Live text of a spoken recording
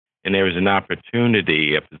and there was an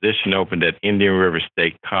opportunity, a position opened at Indian River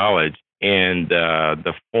State College. And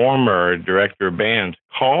the former director of bands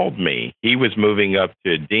called me. He was moving up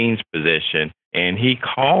to a dean's position, and he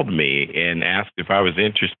called me and asked if I was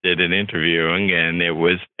interested in interviewing, and it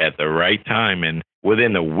was at the right time. And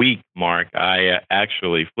within a week, Mark, I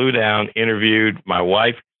actually flew down, interviewed. My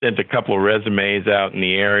wife sent a couple of resumes out in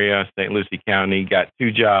the area, St. Lucie County, got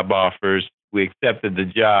 2 job offers. We accepted the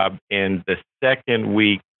job, and the second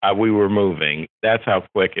week we were moving. That's how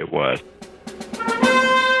quick it was.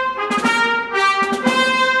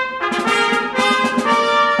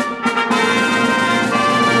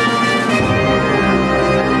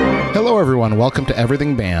 Hello, everyone. Welcome to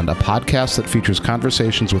Everything Band, a podcast that features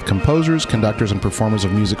conversations with composers, conductors, and performers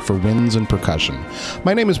of music for winds and percussion.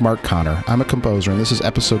 My name is Mark Connor. I'm a composer, and this is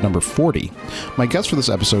episode number 40. My guest for this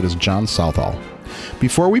episode is John Southall.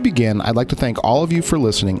 Before we begin, I'd like to thank all of you for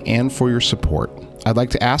listening and for your support. I'd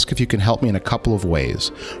like to ask if you can help me in a couple of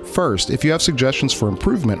ways. First, if you have suggestions for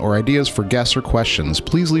improvement or ideas for guests or questions,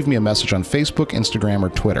 please leave me a message on Facebook, Instagram, or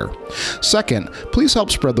Twitter. Second, please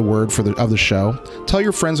help spread the word of the show. Tell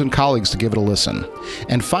your friends and colleagues to give it a listen.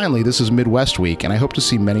 And finally, this is Midwest Week, and I hope to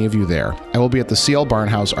see many of you there. I will be at the CL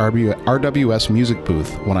Barnhouse RWS music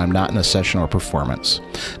booth when I'm not in a session or performance.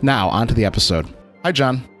 Now, on to the episode. Hi,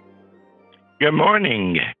 John. Good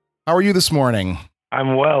morning. How are you this morning?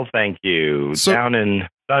 I'm well, thank you. Down in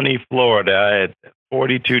sunny Florida at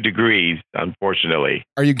 42 degrees, unfortunately.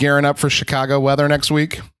 Are you gearing up for Chicago weather next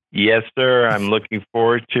week? Yes, sir. I'm looking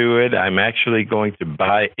forward to it. I'm actually going to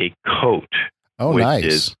buy a coat. Oh, which nice.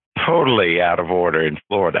 Is totally out of order in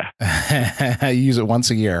Florida. You use it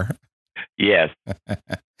once a year. Yes.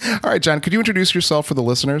 All right, John, could you introduce yourself for the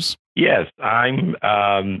listeners? Yes, I'm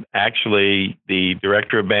actually the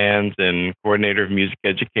director of bands and coordinator of music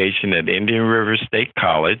education at Indian River State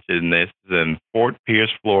College, and this is in Fort Pierce,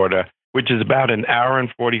 Florida, which is about an hour and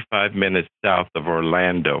 45 minutes south of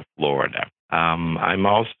Orlando, Florida. I'm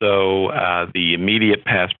also the immediate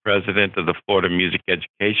past president of the Florida Music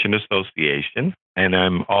Education Association, and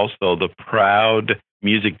I'm also the proud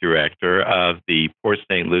music director of the Port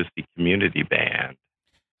St. Lucie Community Band.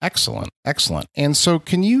 Excellent. Excellent. And so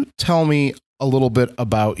can you tell me a little bit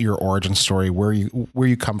about your origin story, where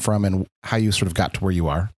you come from and how you sort of got to where you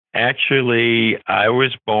are? Actually, I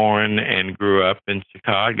was born and grew up in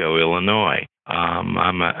Chicago, Illinois.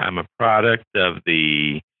 I'm a product of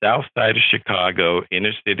the South Side of Chicago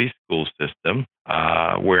inner city school system,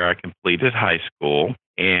 where I completed high school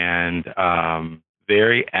and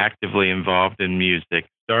very actively involved in music.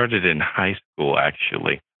 Started in high school,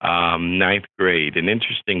 actually. 9th grade. An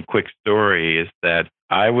interesting quick story is that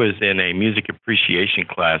I was in a music appreciation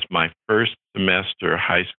class my first semester of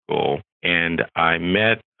high school, and I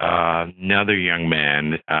met another young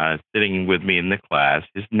man sitting with me in the class.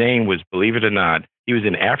 His name was, believe it or not, he was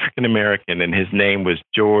an African American, and his name was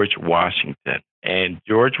George Washington. And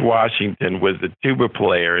George Washington was the tuba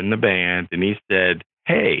player in the band, and he said,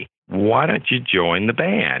 "Hey, why don't you join the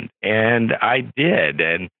band?" And I did.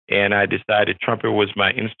 And I decided trumpet was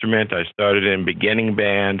my instrument. I started in beginning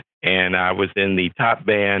band, and I was in the top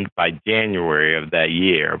band by January of that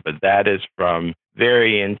year. But that is from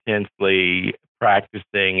very intensely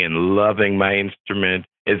practicing and loving my instrument.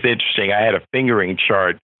 It's interesting. I had a fingering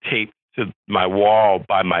chart taped to my wall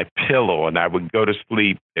by my pillow, and I would go to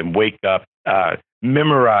sleep and wake up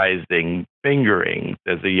memorizing fingerings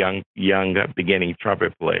as a young beginning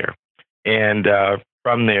trumpet player. And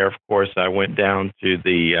from there, of course, I went down to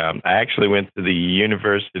I actually went to the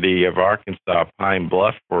University of Arkansas, Pine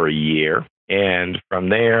Bluff for a year. And from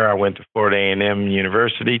there, I went to Florida A&M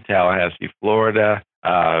University, Tallahassee, Florida,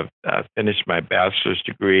 finished my bachelor's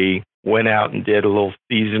degree, went out and did a little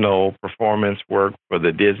seasonal performance work for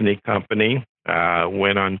the Disney company,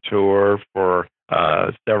 went on tour for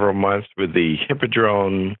several months with the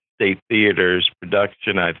Hippodrome State Theater's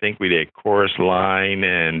production. I think we did Chorus Line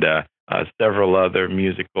and several other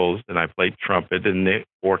musicals, and I played trumpet in the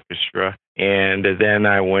orchestra. And then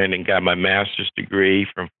I went and got my master's degree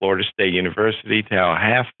from Florida State University,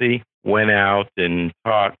 Tallahassee, went out and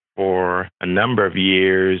taught for a number of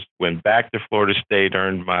years, went back to Florida State,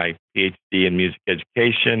 earned my PhD in music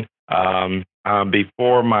education.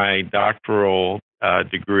 Before my doctoral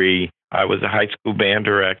degree, I was a high school band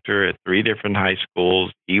director at 3 different high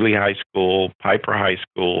schools, Ely High School, Piper High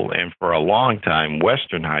School, and for a long time,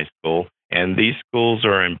 Western High School. And these schools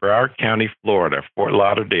are in Broward County, Florida, Fort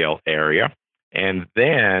Lauderdale area. And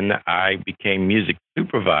then I became music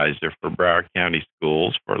supervisor for Broward County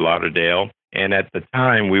Schools, Fort Lauderdale. And at the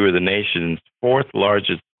time, we were the nation's 4th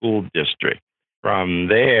largest school district. from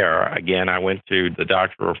there, again, I went to the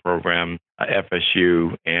doctoral program at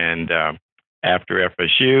FSU, and after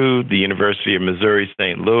FSU, the University of Missouri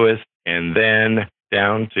St. Louis, and then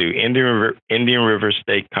down to Indian River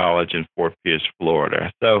State College in Fort Pierce,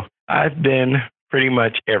 Florida. So I've been pretty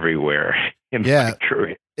much everywhere in my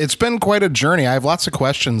career. It's been quite a journey. I have lots of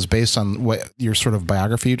questions based on what your sort of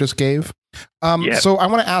biography you just gave. So I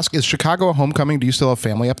want to ask, is Chicago a homecoming? Do you still have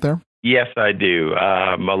family up there? Yes, I do.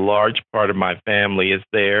 A large part of my family is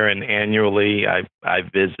there, and annually I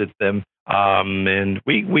visit them. And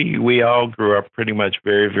we all grew up pretty much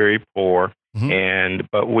very, very poor.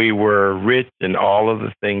 But we were rich in all of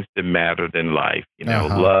the things that mattered in life. You know,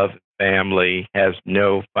 love, family has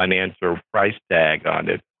no financial price tag on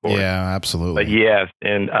it. Yeah, absolutely. But yes,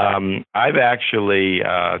 and I've actually,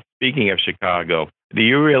 speaking of Chicago, do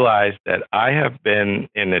you realize that I have been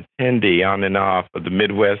an attendee on and off of the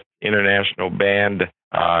Midwest International Band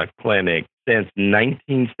Clinic since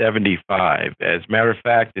 1975? As a matter of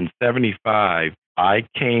fact, in 75, I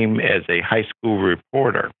came as a high school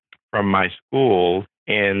reporter from my school,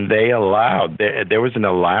 and they allowed, there was an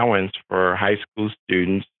allowance for high school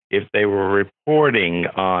students if they were reporting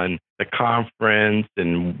on the conference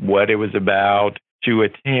and what it was about to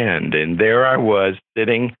attend. And there I was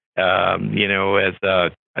sitting, as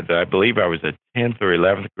I believe I was a 10th or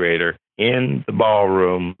 11th grader in the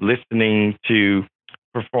ballroom listening to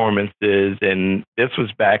performances. And this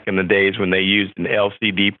was back in the days when they used an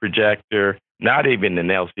LCD projector, not even an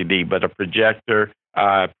LCD, but a projector,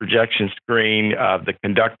 projection screen of the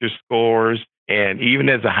conductor's scores. And even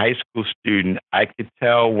as a high school student, I could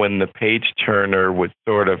tell when the page turner would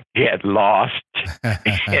sort of get lost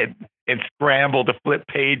and scramble to flip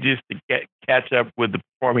pages to catch up with the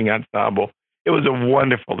performing ensemble. It was a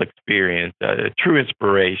wonderful experience, a true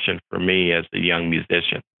inspiration for me as a young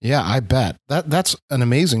musician. Yeah, I bet. That's an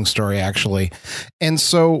amazing story, actually. And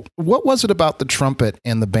so what was it about the trumpet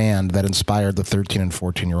and the band that inspired the 13 and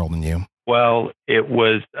 14-year-old in you? Well, it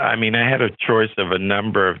was, I had a choice of a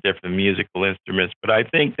number of different musical instruments, but I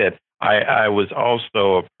think that I was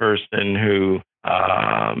also a person who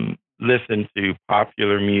listened to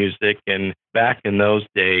popular music. And back in those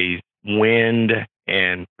days, wind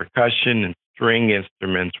and percussion and string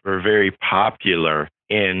instruments were very popular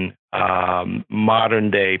in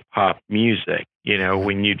modern day pop music. You know,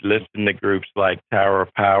 when you'd listen to groups like Tower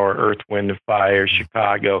of Power, Earth, Wind and Fire,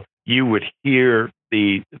 Chicago, you would hear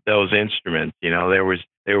those instruments. You know, there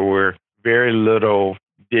were very little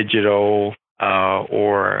digital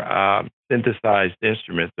or synthesized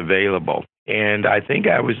instruments available. And I think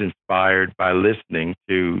I was inspired by listening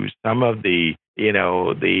to some of the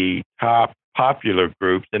top popular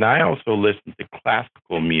groups. And I also listened to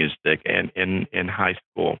classical music in high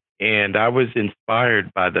school. And I was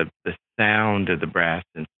inspired by the sound of the brass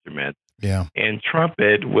instruments. Yeah. And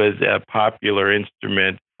trumpet was a popular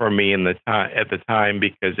instrument for me at the time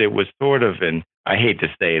because it was sort of I hate to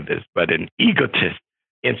say this, but an egotist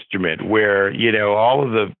instrument where, all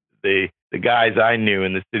of the guys I knew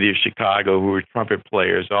in the city of Chicago who were trumpet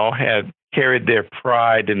players all carried their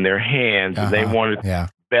pride in their hands, and they wanted the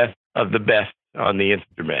best of the best on the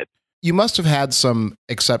instrument. You must have had some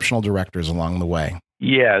exceptional directors along the way.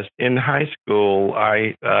 Yes. In high school,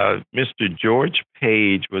 Mr. George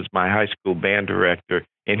Page was my high school band director,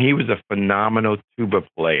 and he was a phenomenal tuba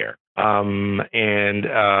player.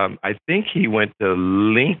 I think he went to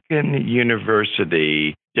Lincoln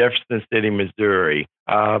University, Jefferson City, Missouri.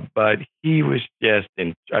 But he was just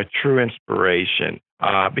a true inspiration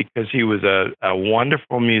because he was a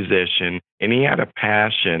wonderful musician, and he had a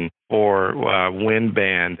passion for wind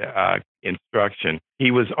band instruction.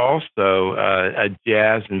 He was also a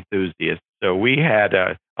jazz enthusiast. So we had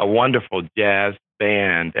a wonderful jazz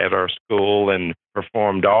band at our school and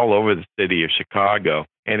performed all over the city of Chicago.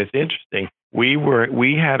 And it's interesting.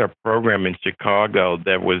 We had a program in Chicago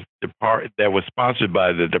that was sponsored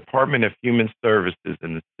by the Department of Human Services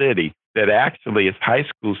in the city, that actually, as high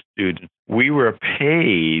school students, we were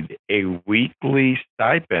paid a weekly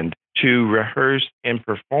stipend to rehearse and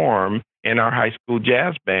perform in our high school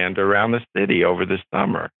jazz band around the city over the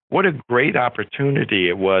summer. What a great opportunity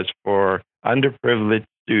it was for underprivileged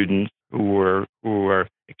students who were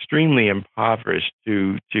extremely impoverished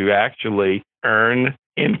to actually earn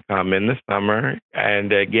income in the summer.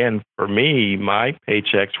 And again, for me, my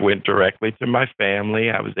paychecks went directly to my family.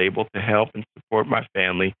 I was able to help and support my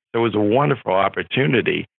family. So it was a wonderful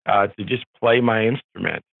opportunity to just play my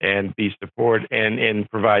instrument and be support and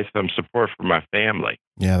provide some support for my family.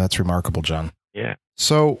 Yeah, that's remarkable, John. Yeah.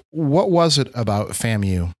 So what was it about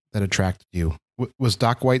FAMU that attracted you? Was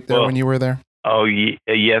Doc White there when you were there? Oh,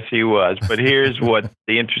 yes, he was. But here's what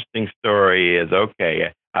the interesting story is.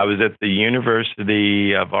 Okay, I was at the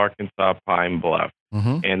University of Arkansas Pine Bluff.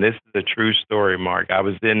 Mm-hmm. And this is a true story, Mark. I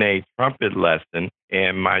was in a trumpet lesson,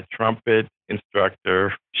 and my trumpet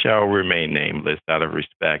instructor shall remain nameless out of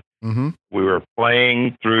respect. Mm-hmm. We were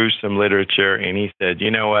playing through some literature, and he said, "You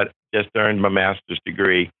know what? Just earned my master's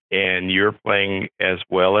degree, and you're playing as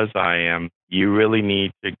well as I am. You really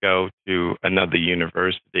need to go to another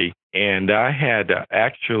university." And I had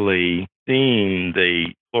actually seen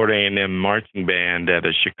the Florida A&M marching band at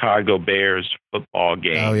a Chicago Bears football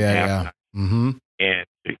game. Oh, yeah. Mm-hmm.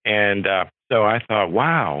 And so I thought,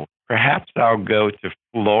 wow, perhaps I'll go to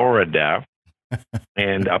Florida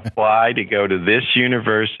and apply to go to this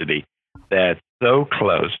university that's so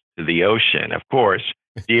close to the ocean. Of course,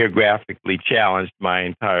 geographically challenged my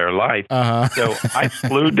entire life. Uh-huh. So I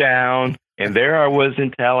flew down, and there I was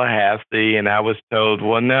in Tallahassee, and I was told,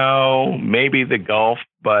 well, no, maybe the Gulf,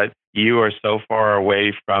 but you are so far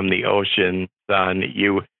away from the ocean, son.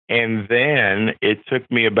 And then it took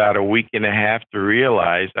me about a week and a half to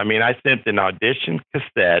realize. I mean, I sent an audition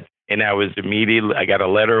cassette, and I got a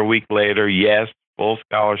letter a week later, yes, full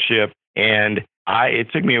scholarship. And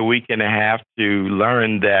it took me a week and a half to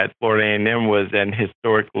learn that Florida A&M was an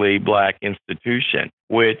historically Black institution,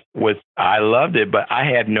 I loved it, but I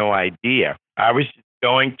had no idea. I was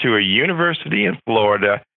going to a university in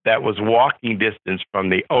Florida that was walking distance from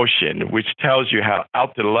the ocean, which tells you how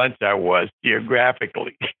out to lunch I was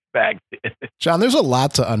geographically back then. John, there's a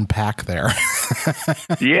lot to unpack there.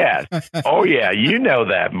 Yes. Oh, yeah. You know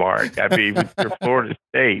that, Mark. I mean, with your Florida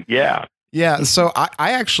State. Yeah. Yeah. So I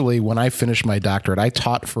actually, when I finished my doctorate, I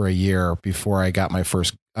taught for a year before I got my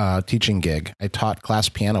first teaching gig. I taught class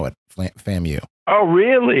piano at FAMU. Oh,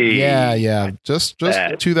 really? Yeah. Just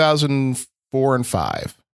 2004 and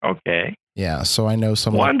 5. Okay. Yeah, so I know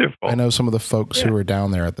some. Wonderful. I know some of the folks who were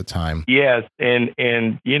down there at the time. Yes, and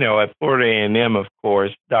at Florida A&M, of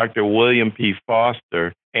course, Dr. William P.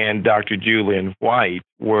 Foster and Dr. Julian White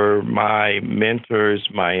were my mentors,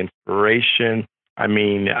 my inspiration. I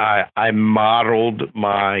mean, I modeled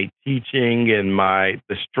my teaching and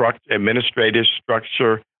the administrative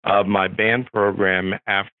structure of my band program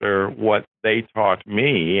after what they taught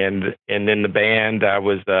me, and in the band, I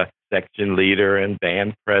was a section leader and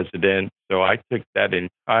band president. So I took that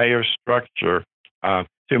entire structure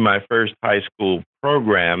to my first high school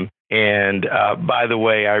program. And by the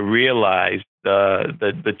way, I realized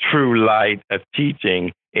the true light of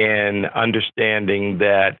teaching and understanding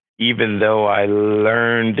that even though I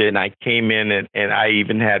learned and I came in and I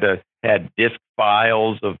even had disc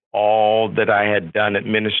files of all that I had done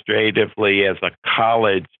administratively as a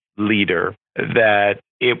college leader, that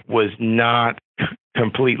it was not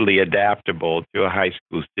completely adaptable to a high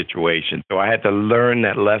school situation. So I had to learn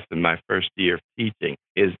that lesson my first year of teaching,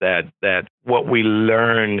 is that what we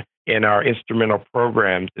learn in our instrumental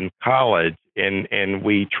programs in college and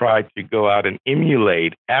we try to go out and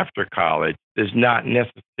emulate after college does not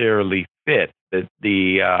necessarily fit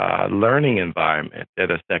the learning environment at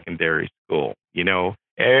a secondary school. You know,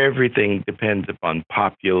 everything depends upon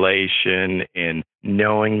population and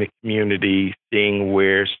knowing the community, seeing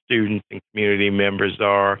where students and community members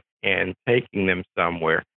are, and taking them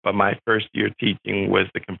somewhere. But my first year teaching was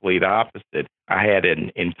the complete opposite. I had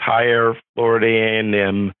an entire Florida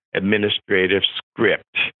A&M administrative script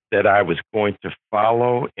that I was going to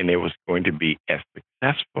follow, and it was going to be as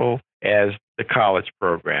successful as the college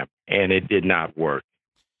program, and it did not work.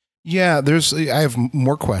 Yeah, I have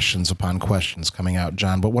more questions upon questions coming out,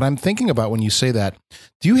 John, but what I'm thinking about when you say that,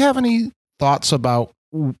 do you have any thoughts about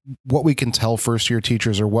what we can tell first-year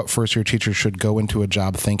teachers or what first-year teachers should go into a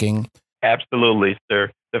job thinking? Absolutely,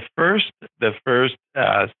 sir. The first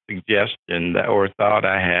suggestion or thought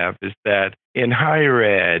I have is that in higher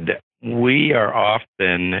ed, we are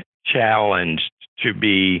often challenged to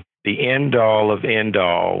be the end-all of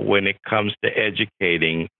end-all when it comes to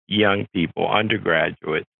educating young people,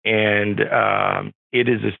 undergraduates. And it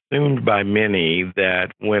is assumed by many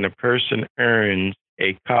that when a person earns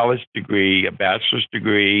a college degree, a bachelor's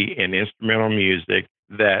degree in instrumental music,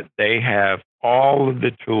 that they have all of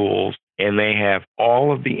the tools and they have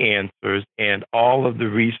all of the answers and all of the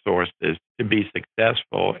resources to be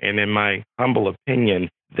successful. And in my humble opinion,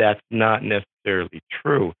 that's not necessarily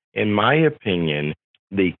true. In my opinion,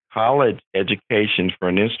 the college education for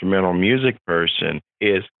an instrumental music person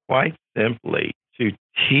is quite simply to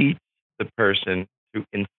teach the person, to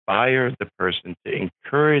inspire the person, to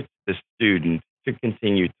encourage the student to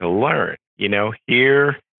continue to learn. You know,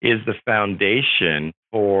 here is the foundation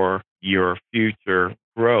for your future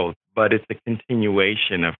growth, but it's a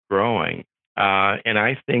continuation of growing. And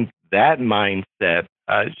I think that mindset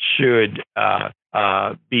should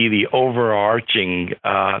be the overarching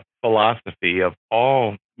philosophy of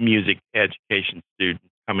all music education students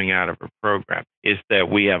coming out of a program, is that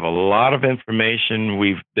we have a lot of information,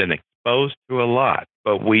 we've been exposed to a lot,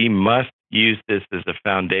 but we must use this as a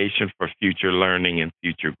foundation for future learning and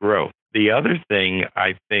future growth. The other thing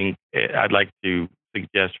I think I'd like to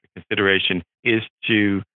suggest for consideration is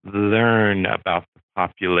to learn about the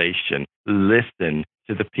population, listen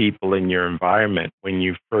to the people in your environment when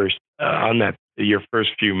you first on that your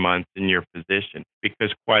first few months in your position,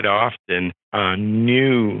 because quite often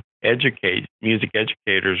new music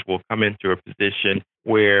educators will come into a position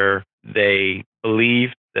where they believe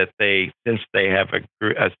that since they have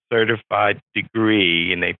a certified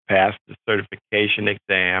degree and they passed the certification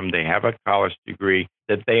exam, they have a college degree,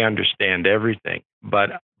 that they understand everything.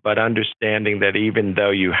 But understanding that even though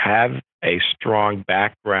you have a strong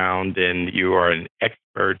background and you are an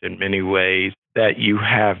expert in many ways, that you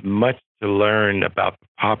have much to learn about the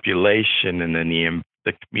population and then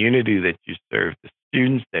the community that you serve, the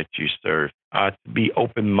students that you serve, to be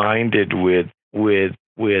open-minded with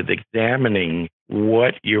examining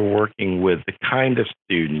what you're working with, the kind of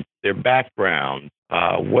students, their backgrounds,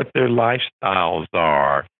 what their lifestyles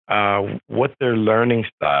are, what their learning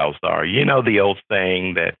styles are. You know the old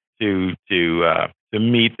saying that to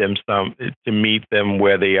meet them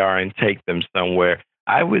where they are and take them somewhere.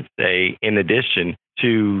 I would say, in addition,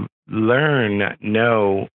 to learn,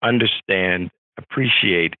 know, understand,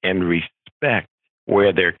 appreciate, and respect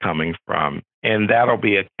where they're coming from. And that'll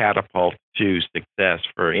be a catapult to success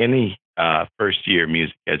for any first-year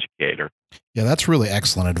music educator. Yeah, that's really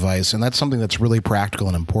excellent advice. And that's something that's really practical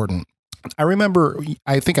and important. I remember,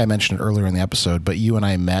 I think I mentioned it earlier in the episode, but you and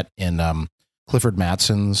I met in Clifford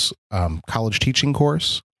Matson's college teaching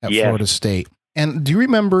course at Florida State. And do you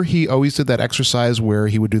remember he always did that exercise where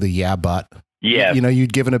he would do the yeah, but? Yeah. You know,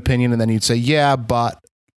 you'd give an opinion and then you'd say, yeah, but,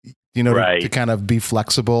 you know, to kind of be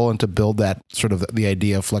flexible and to build that sort of the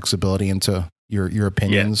idea of flexibility into your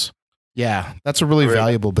opinions. Yeah, that's a really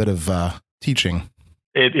valuable bit of teaching.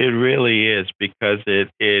 It really is, because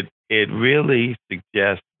it really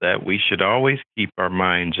suggests that we should always keep our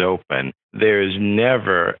minds open. There's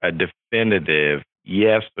never a definitive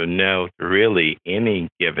yes or no to really any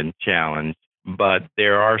given challenge, but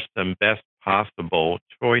there are some best possible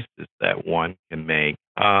choices that one can make.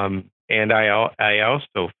 And I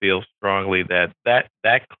also feel strongly that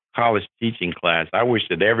college teaching class, I wish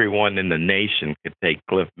that everyone in the nation could take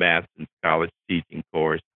Cliff Matson's college teaching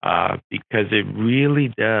course, because it really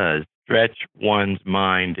does stretch one's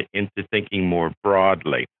mind into thinking more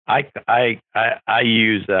broadly. I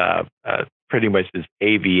use pretty much this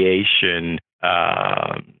aviation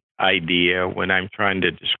idea when I'm trying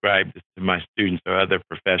to describe this to my students or other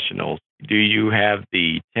professionals. Do you have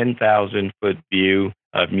the 10,000-foot view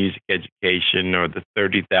of music education, or the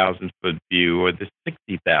 30,000-foot view, or the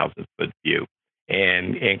 60,000-foot view?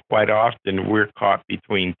 And quite often we're caught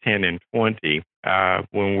between 10 and 20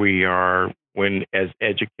 when as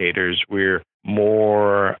educators we're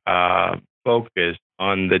more focused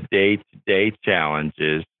on the day-to-day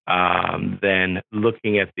challenges than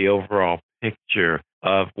looking at the overall picture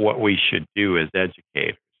of what we should do as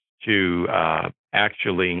educators to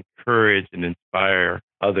actually encourage and inspire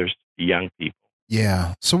others, young people.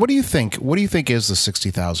 Yeah. So what do you think? What do you think is the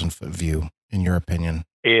 60,000-foot view, in your opinion?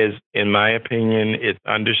 Is, in my opinion, it's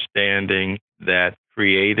understanding that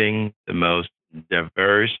creating the most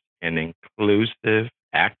diverse and inclusive,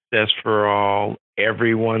 access for all,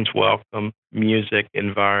 everyone's welcome music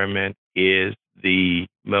environment is the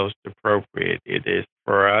most appropriate. It is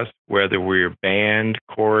for us, whether we're band,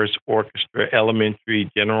 chorus, orchestra, elementary,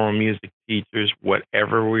 general music teachers,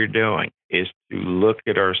 whatever we're doing, is to look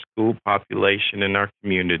at our school population and our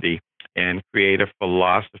community and create a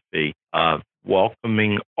philosophy of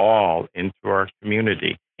welcoming all into our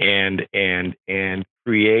community and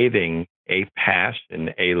creating a passion,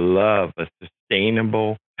 a love, a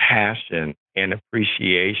sustainable passion and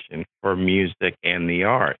appreciation for music and the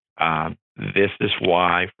arts. This is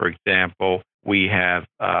why, for example, we have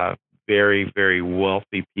very, very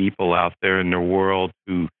wealthy people out there in the world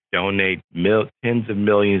who donate tens of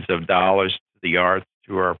millions of dollars to the arts,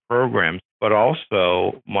 to our programs. But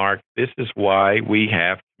also, Mark, this is why we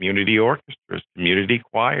have community orchestras, community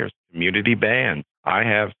choirs, community bands. I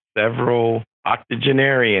have several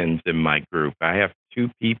octogenarians in my group. I have two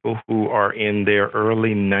people who are in their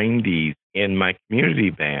early 90s in my community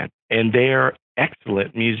band, and they are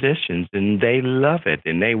excellent musicians, and they love it,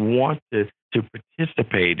 and they want to to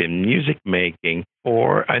participate in music making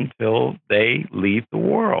or until they leave the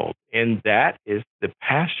world. And that is the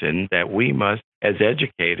passion that we must, as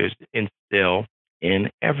educators, instill in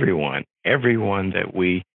everyone that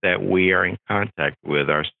we are in contact with,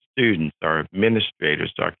 our students, our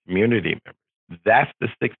administrators, our community members. That's the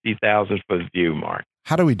 60,000 foot view, Mark.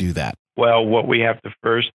 How do we do that? Well, what we have to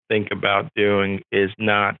first think about doing is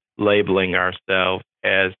not labeling ourselves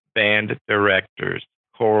as band directors,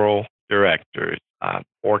 choral directors,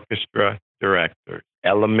 orchestra directors,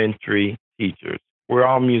 elementary teachers. We're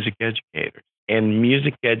all music educators. And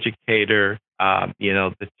music educator,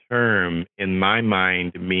 the term in my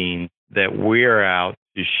mind means that we're out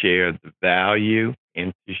to share the value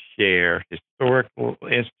and to share historical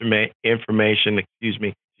information,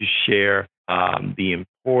 to share the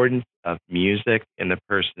importance of music in a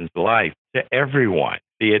person's life to everyone.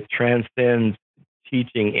 See, it transcends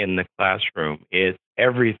teaching in the classroom. It's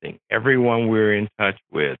everything. Everyone we're in touch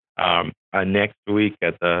with. Next week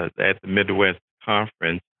at the Midwest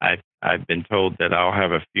conference, I've been told that I'll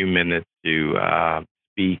have a few minutes to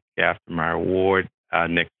speak after my award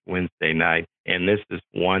next Wednesday night, and this is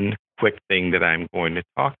one quick thing that I'm going to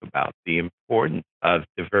talk about: the importance of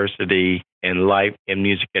diversity in life, in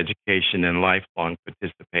music education, and lifelong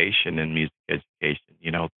participation in music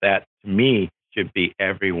education. That to me should be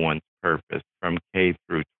everyone's purpose from K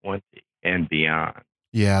through 20 and beyond.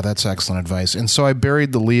 Yeah, that's excellent advice. And so I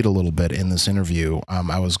buried the lead a little bit in this interview.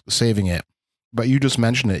 I was saving it, but you just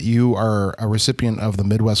mentioned it. You are a recipient of the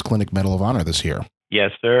Midwest Clinic Medal of Honor this year.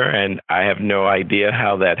 Yes, sir. And I have no idea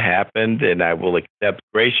how that happened, and I will accept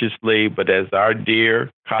graciously. But as our dear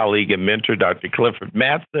colleague and mentor, Dr. Clifford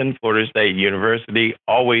Matson, Florida State University,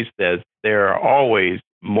 always says, there are always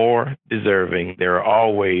more deserving. There are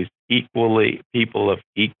always equally people of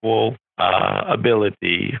equal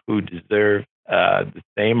ability who deserve the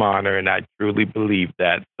same honor, and I truly believe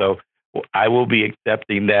that. So I will be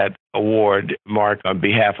accepting that award, Mark, on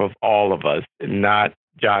behalf of all of us, not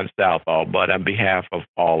John Southall, but on behalf of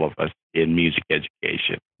all of us in music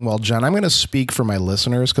education. Well, John, I'm going to speak for my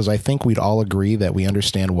listeners because I think we'd all agree that we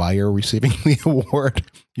understand why you're receiving the award.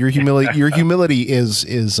 Your humility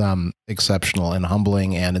is exceptional and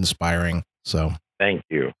humbling and inspiring. So thank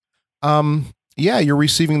you. Yeah, you're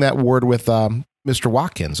receiving that award with Mr.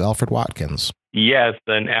 Watkins, Alfred Watkins. Yes,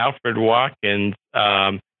 and Alfred Watkins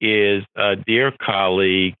is a dear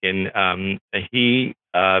colleague, and he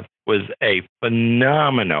was a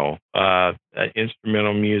phenomenal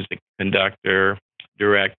instrumental music conductor,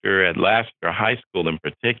 director at Lassiter High School in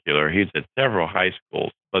particular. He's at several high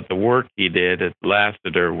schools, but the work he did at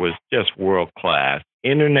Lassiter was just world class,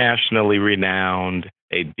 internationally renowned,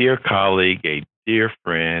 a dear colleague, a dear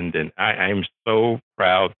friend, and I'm so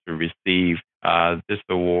proud to receive this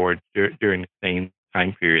award during the same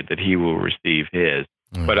time period that he will receive his.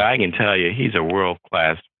 But I can tell you, he's a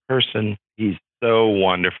world-class person. He's so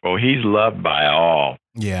wonderful. He's loved by all.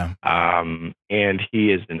 Yeah. And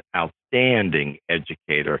he is an outstanding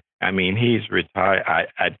educator. I mean, he's retired.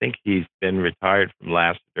 I think he's been retired from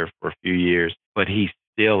Lassiter for a few years, but he's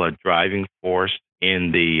still a driving force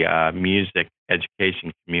in the music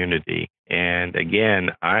education community. And again,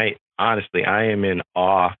 I am in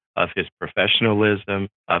awe of his professionalism,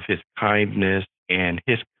 of his kindness, and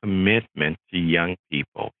his commitment to young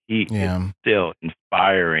people. He is still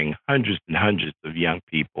inspiring hundreds and hundreds of young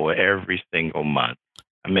people every single month.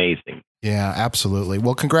 Amazing. Yeah, absolutely.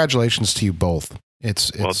 Well, congratulations to you both.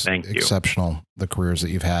 It's thank you. Exceptional, the careers that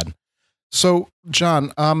you've had. So,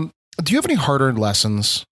 John, do you have any hard-earned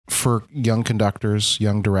lessons for young conductors,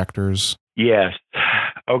 young directors? Yes.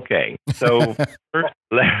 Okay. So first,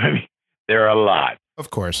 there are a lot. Of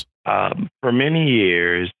course. For many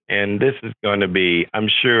years, and this is going to be, I'm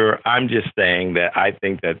just saying that I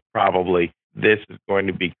think that probably this is going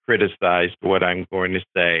to be criticized, what I'm going to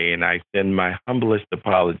say, and I send my humblest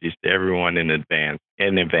apologies to everyone in advance.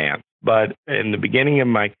 But in the beginning of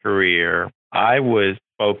my career, I was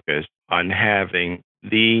focused on having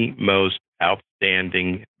the most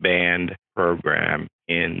outstanding band program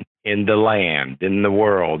in the land, in the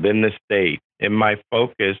world, in the state. And my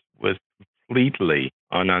focus was completely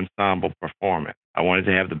on ensemble performance. I wanted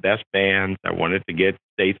to have the best bands. I wanted to get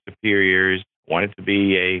state superiors. I wanted to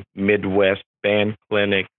be a Midwest band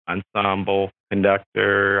clinic ensemble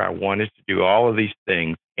conductor. I wanted to do all of these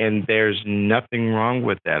things. And there's nothing wrong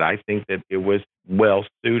with that. I think that it was well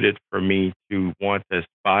suited for me to want to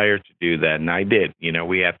aspire to do that. And I did.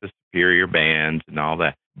 We had the superior bands and all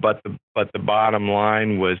that. But the bottom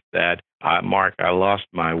line was that, Mark, I lost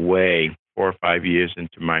my way 4 or 5 years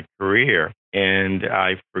into my career. And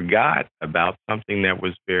I forgot about something that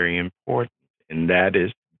was very important, and that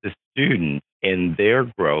is the students and their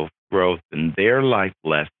growth and their life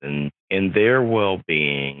lessons and their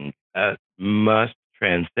well-being must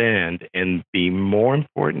transcend and be more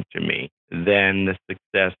important to me than the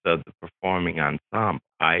success of the performing ensemble.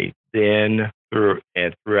 I then,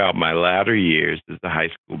 throughout my latter years as a high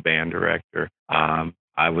school band director,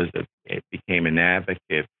 it became an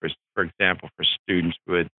advocate for example, for students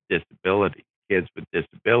with disability, kids with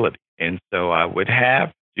disability, and so I would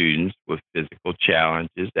have students with physical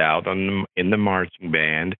challenges out in the marching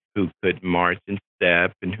band who couldn't march in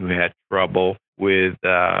step and who had trouble with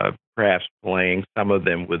perhaps playing, some of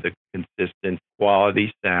them with a consistent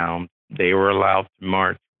quality sound. They were allowed to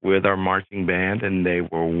march with our marching band, and they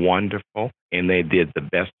were wonderful, and they did the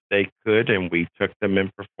best they could, and we took them and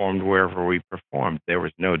performed wherever we performed. There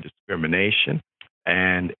was no discrimination,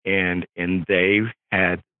 and they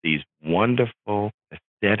had these wonderful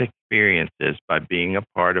aesthetic experiences by being a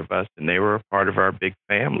part of us, and they were a part of our big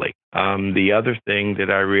family. The other thing that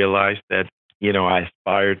I realized that, I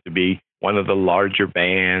aspired to be one of the larger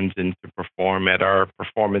bands and to perform at our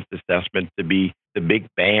performance assessment, to be the big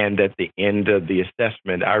band at the end of the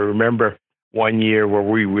assessment. I remember one year where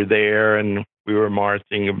we were there and we were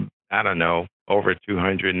marching, I don't know, over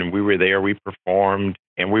 200, and we were there, we performed,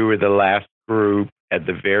 and we were the last group at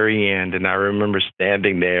the very end. And I remember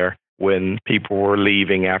standing there when people were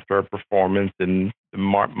leaving after our performance, and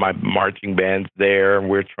my marching band's there, and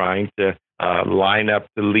we're trying to line up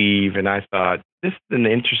to leave. And I thought, this is an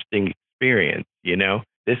interesting experience.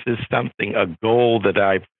 This is something, a goal that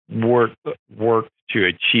I've worked to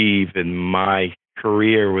achieve in my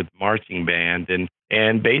career with marching band,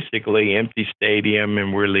 and basically empty stadium,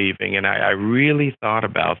 and we're leaving. And I really thought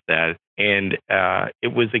about that. And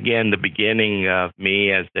it was, again, the beginning of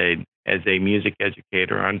me as a music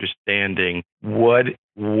educator, understanding what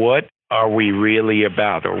are we really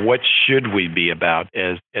about, or what should we be about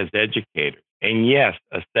as educators. And yes,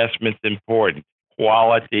 assessment's important.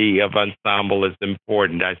 Quality of ensemble is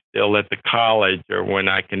important. I still, at the college or when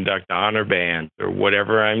I conduct honor bands or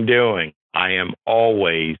whatever I'm doing, I am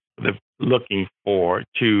always looking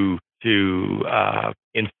to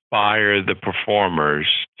inspire the performers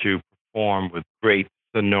to perform with great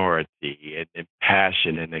sonority and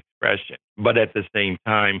passion and expression. But at the same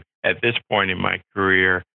time, at this point in my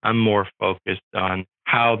career, I'm more focused on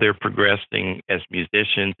how they're progressing as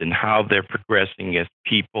musicians and how they're progressing as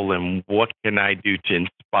people, and what can I do to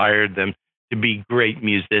inspire them to be great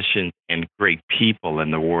musicians and great people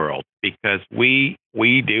in the world. Because we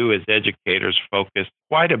do, as educators, focus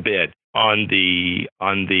quite a bit on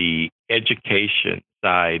the education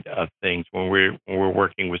side of things when we're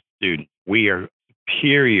working with students. We are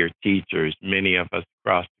superior teachers, many of us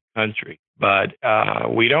across the country, but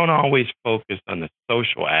we don't always focus on the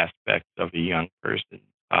social aspects of a young person's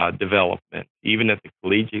development, even at the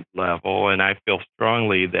collegiate level. And I feel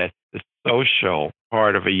strongly that the social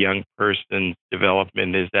part of a young person's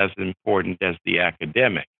development is as important as the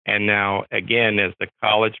academic. And now, again, as a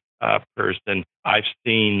college person, I've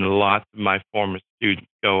seen lots of my former students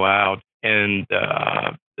go out, and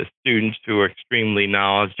the students who are extremely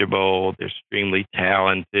knowledgeable, they're extremely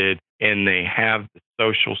talented, and they have the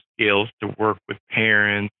social skills to work with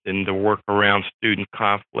parents and to work around student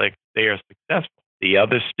conflict, they are successful. The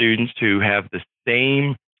other students who have the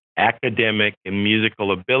same academic and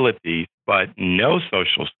musical abilities but no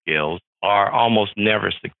social skills are almost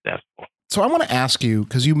never successful. So I want to ask you,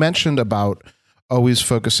 because you mentioned about always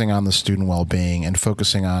focusing on the student well-being and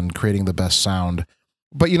focusing on creating the best sound.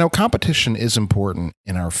 But, competition is important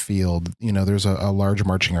in our field. There's a large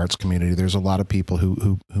marching arts community. There's a lot of people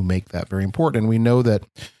who make that very important. And we know that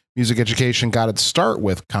music education got its start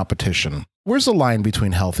with competition. Where's the line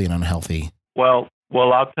between healthy and unhealthy? Well,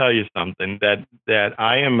 I'll tell you something, that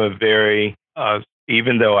I am a very,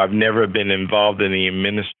 even though I've never been involved in the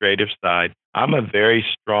administrative side, I'm a very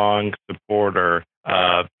strong supporter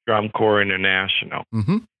of Drum Corps International.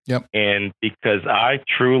 Mm-hmm. Yep. And because I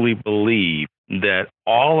truly believe that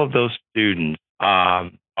all of those students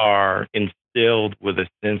are instilled with a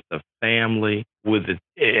sense of family, with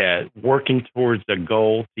working towards a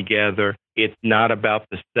goal together. It's not about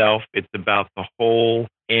the self, it's about the whole.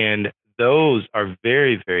 And those are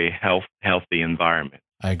very, very healthy environments.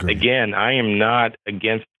 I agree. Again, I am not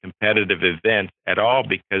against competitive events at all,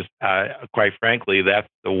 because quite frankly, that's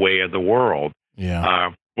the way of the world.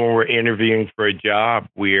 Yeah. When we're interviewing for a job,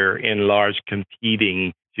 we're in large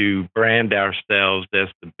competing to brand ourselves as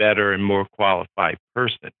the better and more qualified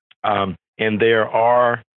person. And there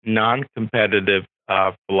are non-competitive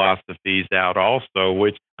philosophies out also,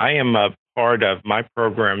 which I am a part of. My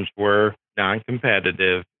programs were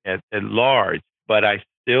non-competitive at large, but I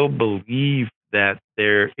still believe that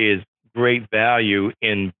there is great value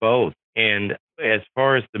in both. And as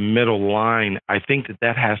far as the middle line, I think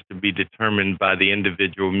that has to be determined by the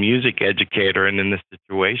individual music educator and in the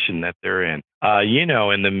situation that they're in.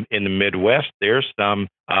 In the Midwest, there's some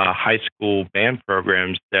high school band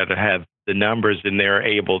programs that have the numbers and they're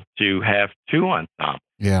able to have two ensembles.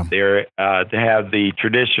 Yeah. They're to have the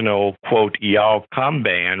traditional, quote, y'all come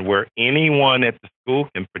band where anyone at the school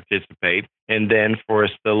can participate. And then for a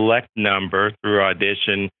select number through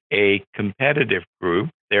audition, a competitive group.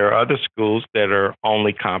 There are other schools that are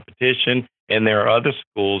only competition, and there are other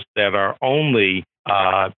schools that are only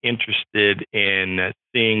interested in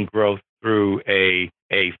seeing growth through a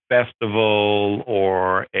festival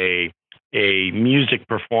or a music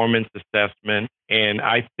performance assessment. And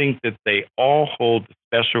I think that they all hold a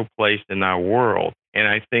special place in our world. And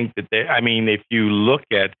I think that if you look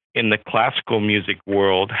at in the classical music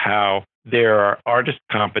world, how there are artist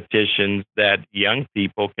competitions that young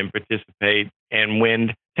people can participate and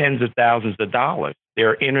win tens of thousands of dollars. There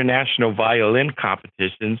are international violin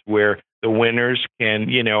competitions where the winners can,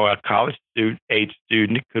 a college age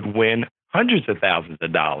student could win hundreds of thousands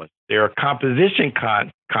of dollars. There are composition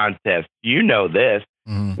contests, this,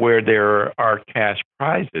 where there are cash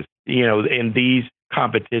prizes, and these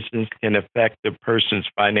competitions can affect the person's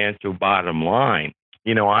financial bottom line.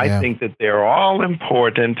 I think that they're all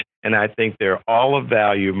important, and I think they're all of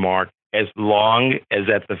value, Mark, as long as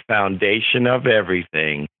at the foundation of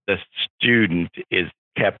everything, the student is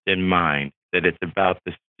kept in mind, that it's about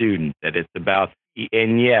the student, that it's about,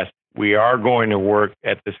 and yes, we are going to work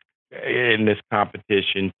in this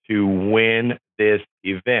competition to win this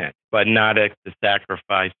event, but not at the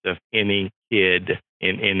sacrifice of any kid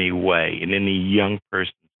in any way, in any young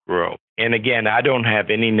person's growth. And again, I don't have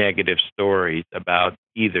any negative stories about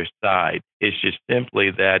either side. It's just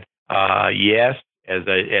simply that, yes, as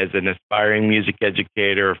an aspiring music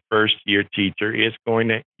educator, first year teacher,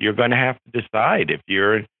 you're going to have to decide if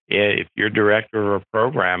you're director of a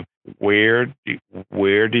program, where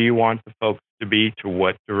do you want the folks to be, to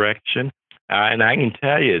what direction? And I can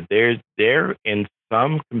tell you, there in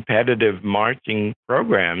some competitive marching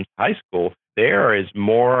programs, high school, there is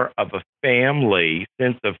more of a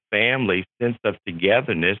sense of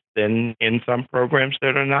togetherness than in some programs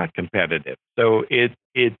that are not competitive. So it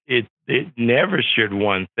never should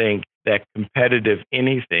one think that competitive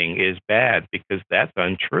anything is bad, because that's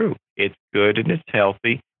untrue. It's good and it's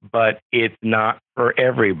healthy, but it's not for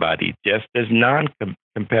everybody, just as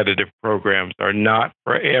non-competitive programs are not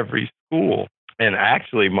for every school. And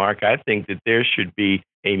actually, Mark, I think that there should be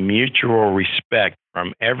a mutual respect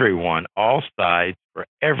from everyone, all sides, for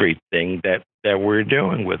everything that we're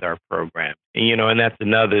doing with our program. And that's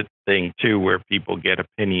another thing, too, where people get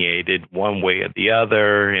opinionated one way or the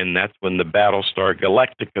other, and that's when the Battlestar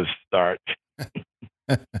Galactica starts.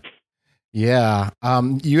 Yeah.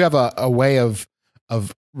 You have a way of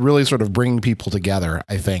really sort of bringing people together,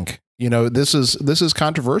 I think. This is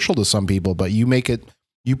controversial to some people, but you make it,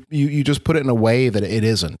 you just put it in a way that it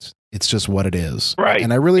isn't. It's just what it is. Right.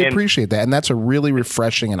 And I really appreciate that. And that's a really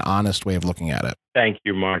refreshing and honest way of looking at it. Thank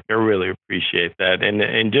you, Mark. I really appreciate that.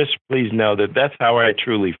 And just please know that that's how I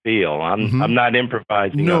truly feel. I'm not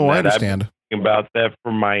improvising. No, on that. I understand. I've been thinking about that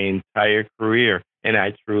for my entire career, and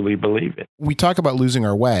I truly believe it. We talk about losing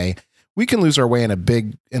our way. We can lose our way in a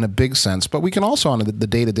big sense, but we can also on the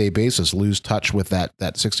day-to-day basis lose touch with that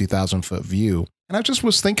 60,000-foot view. And I just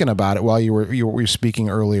was thinking about it while you were speaking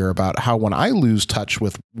earlier about how when I lose touch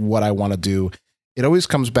with what I want to do, it always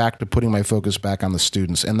comes back to putting my focus back on the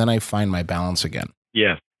students, and then I find my balance again.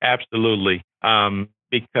 Yes, absolutely.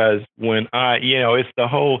 Because when it's the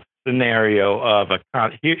whole scenario of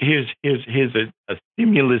here's a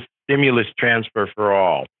stimulus transfer for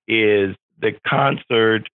all. Is the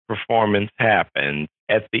concert performance happens.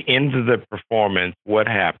 At the end of the performance, what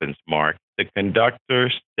happens, Mark? The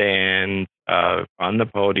conductor stands on the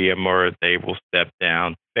podium, or they will step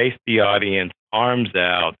down, face the audience, arms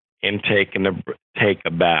out, and take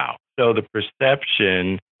a bow. So the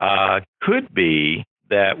perception could be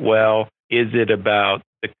that, well, is it about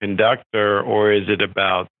the conductor or is it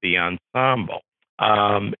about the ensemble?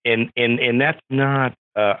 And that's not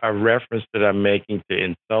a reference that I'm making to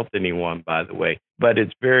insult anyone, by the way, but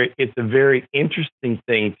it's a very interesting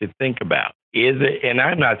thing to think about. Is it? And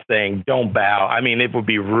I'm not saying don't bow. I mean, it would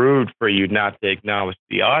be rude for you not to acknowledge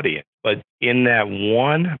the audience. But in that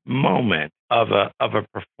one moment of a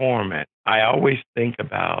performance, I always think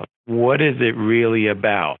about, what is it really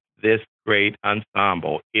about? This great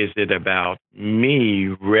ensemble? Is it about me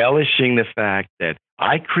relishing the fact that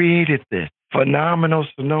I created this phenomenal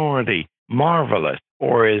sonority, marvelous?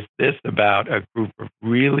 Or is this about a group of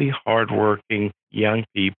really hardworking young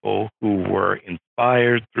people who were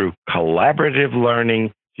inspired through collaborative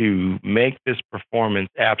learning to make this performance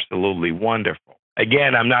absolutely wonderful?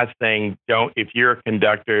 Again, I'm not saying don't, if you're a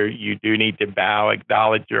conductor, you do need to bow,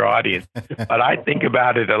 acknowledge your audience. But I think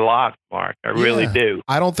about it a lot, Mark. I really do.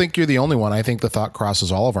 I don't think you're the only one. I think the thought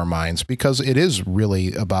crosses all of our minds because it is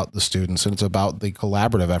really about the students and it's about the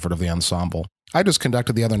collaborative effort of the ensemble. I just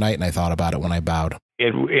conducted the other night and I thought about it when I bowed.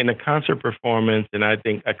 In a concert performance, and I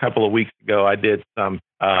think a couple of weeks ago, I did some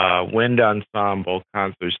wind ensemble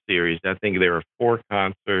concert series. I think there were 4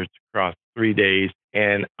 concerts across 3 days.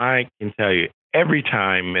 And I can tell you, every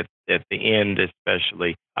time at the end,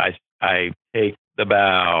 especially, I take the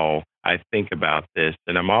bow. I think about this,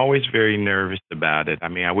 and I'm always very nervous about it. I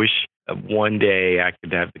mean, I wish one day I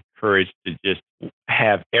could have the courage to just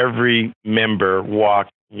have every member walk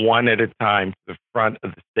one at a time to the front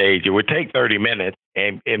of the stage. It would take 30 minutes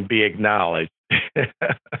and be acknowledged.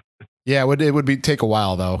 Yeah, it would be take a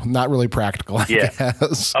while though. Not really practical, I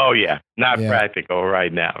guess. Oh yeah, not practical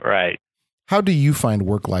right now, right. How do you find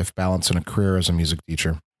work-life balance in a career as a music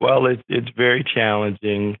teacher? Well, it's very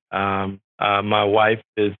challenging. My wife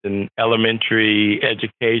is an elementary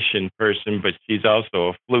education person, but she's also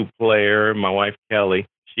a flute player. My wife, Kelly,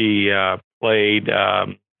 she played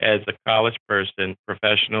as a college person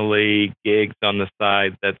professionally, gigs on the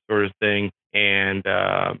side, that sort of thing.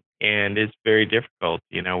 And it's very difficult.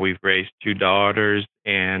 You know, we've raised 2 daughters,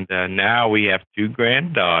 and now we have 2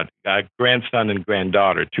 grandson and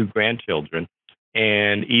granddaughter, 2 grandchildren.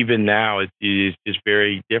 And even now, it's just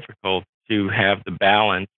very difficult to have the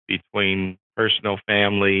balance between personal,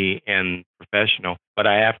 family, and professional. But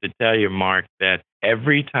I have to tell you, Mark, that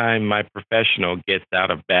every time my professional gets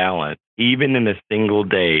out of balance, even in a single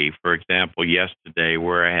day, for example, yesterday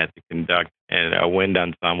where I had to conduct a wind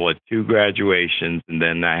ensemble at 2 graduations, and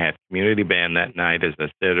then I had community band that night, as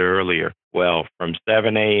I said earlier. Well, from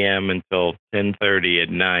 7 a.m. until 10:30 at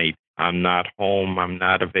night, I'm not home. I'm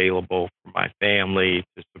not available for my family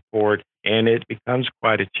to support, and it becomes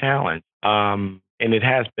quite a challenge. And it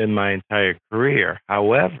has been my entire career.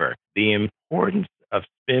 However, the importance of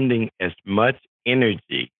spending as much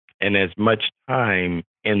energy and as much time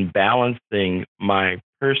in balancing my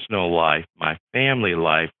personal life, my family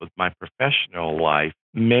life with my professional life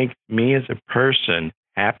makes me as a person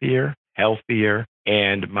happier, healthier,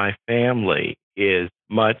 and my family is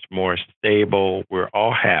much more stable. We're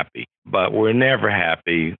all happy, but we're never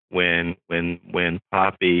happy when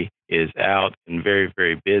Poppy is out and very,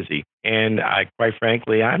 very busy. And quite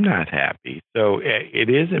frankly, I'm not happy. So it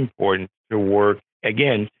is important to work,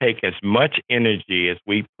 again, take as much energy as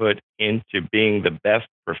we put into being the best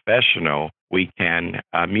professional we can,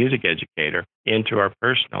 music educator, into our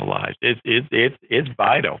personal lives. It's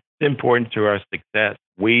vital. It's important to our success.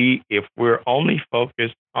 If we're only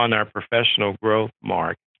focused on our professional growth,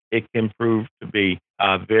 Mark, it can prove to be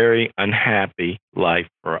a very unhappy life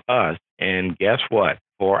for us. And guess what?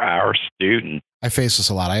 For our students. I face this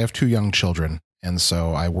a lot. I have 2 young children, and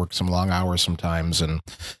so I work some long hours sometimes. And,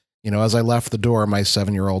 you know, as I left the door, my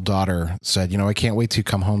 7-year-old daughter said, you know, I can't wait to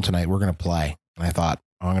come home tonight. We're going to play. And I thought,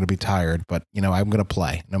 oh, I'm going to be tired, but, you know, I'm going to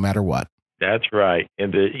play no matter what. That's right.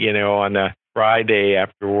 And, on a Friday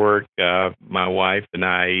after work, my wife and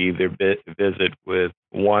I either visit with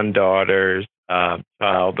one daughter's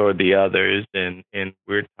child or the others, and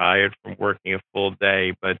we're tired from working a full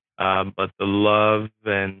day. But the love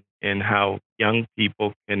and how young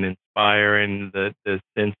people can inspire, and the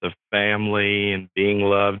sense of family and being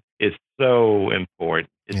loved is so important.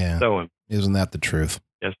 It's so important. Isn't that the truth?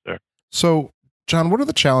 Yes, sir. So, John, what are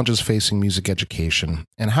the challenges facing music education,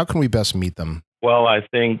 and how can we best meet them? Well, I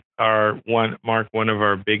think one of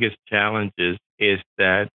our biggest challenges is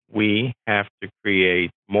that we have to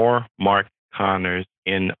create more Mark Connors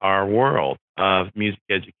in our world of music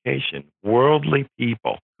education. Worldly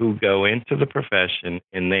people who go into the profession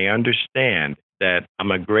and they understand that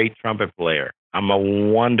I'm a great trumpet player. I'm a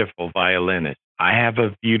wonderful violinist. I have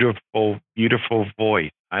a beautiful, beautiful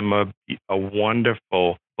voice. I'm a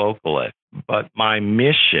wonderful vocalist. But my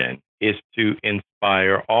mission is to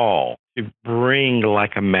inspire all, to bring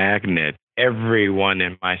like a magnet everyone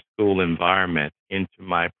in my school environment into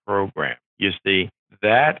my program. You see,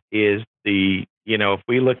 that is if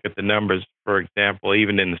we look at the numbers, for example,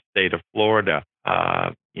 even in the state of Florida,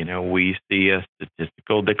 we see a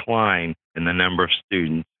statistical decline in the number of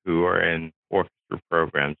students who are in orchestra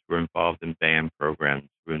programs, who are involved in band programs,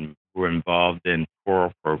 who are involved in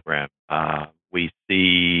choral programs. We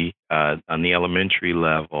see on the elementary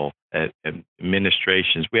level,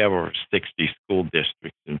 administrations. We have over 60 school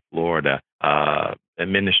districts in Florida,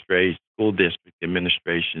 school district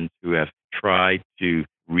administrations who have tried to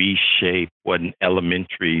reshape what an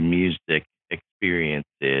elementary music experience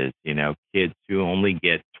is. Kids who only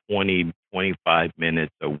get 20, 25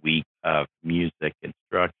 minutes a week of music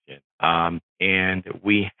instruction. And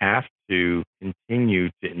we have to continue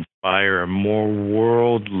to inspire a more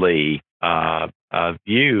worldly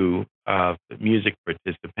view of music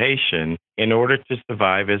participation in order to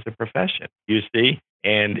survive as a profession. You see?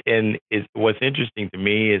 What's interesting to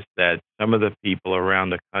me is that some of the people around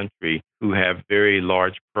the country who have very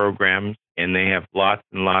large programs and they have lots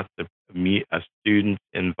and lots of students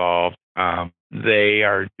involved, they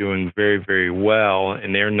are doing very, very well,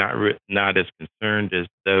 and they're not as concerned as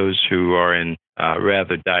those who are in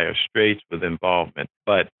rather dire straits with involvement.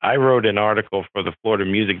 But I wrote an article for the Florida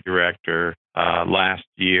Music Director last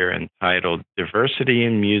year entitled "Diversity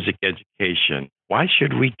in Music Education: Why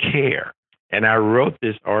Should We Care?" And I wrote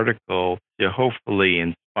this article to hopefully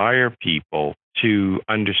inspire people to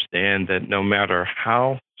understand that no matter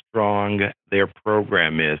how strong their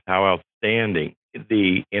program is, how outstanding,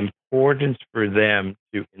 the importance for them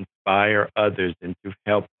to inspire others and to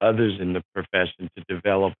help others in the profession to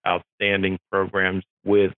develop outstanding programs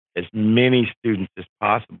with as many students as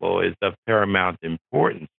possible is of paramount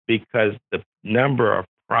importance, because the number of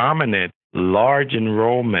prominent, large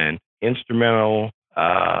enrollment, instrumental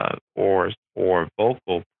or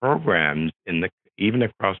vocal programs even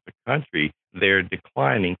across the country, they're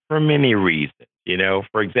declining for many reasons.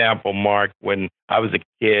 For example, Mark, when I was a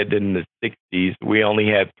kid in the 60s, we only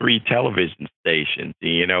had 3 television stations.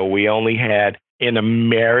 We only had, in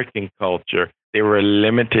American culture, there were a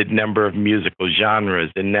limited number of musical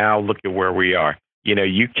genres. And now look at where we are.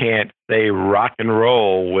 You can't say rock and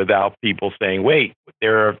roll without people saying, wait,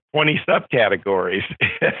 there are 20 subcategories.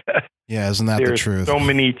 Yeah, isn't that the truth? There's so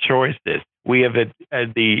many choices. We have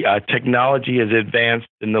the technology has advanced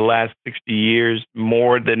in the last 60 years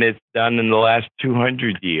more than it's done in the last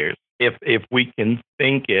 200 years. If we can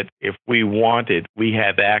think it, if we want it, we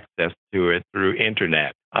have access to it through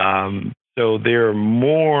internet. So there are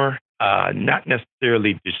more, not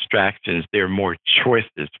necessarily distractions, there are more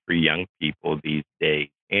choices for young people these days.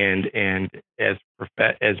 And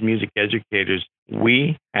as music educators,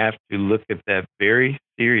 we have to look at that very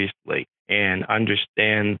seriously and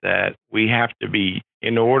understand that we have to be,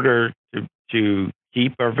 in order to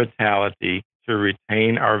keep our vitality, to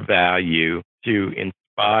retain our value, to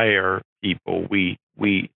inspire people, we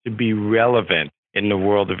to be relevant in the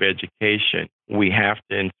world of education, we have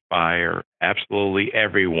to inspire absolutely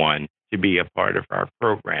everyone to be a part of our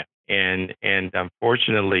program. And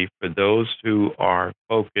unfortunately, for those who are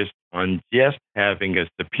focused on just having a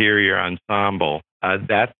superior ensemble,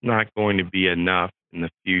 that's not going to be enough in the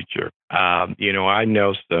future. I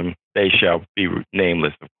know some, they shall be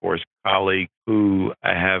nameless, of course, colleagues who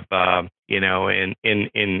have, in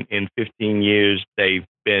 15 years, they've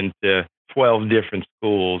been to 12 different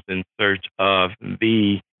schools in search of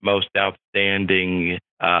the most outstanding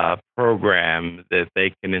program that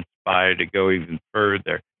they can inspire to go even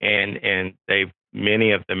further. And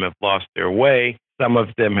many of them have lost their way. Some of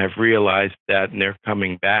them have realized that and they're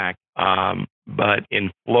coming back. But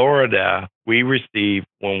in Florida,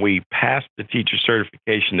 when we pass the teacher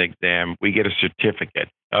certification exam, we get a certificate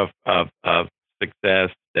of success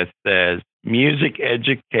that says music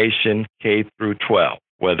education K through 12,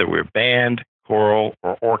 whether we're band, choral,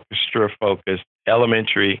 or orchestra focused,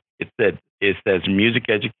 elementary, it says music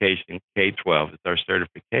education K-12 is our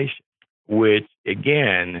certification, which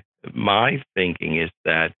again, my thinking is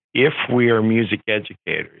that if we are music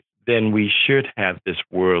educators, then we should have this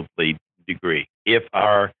worldly degree. If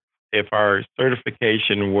our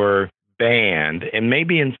certification were band, and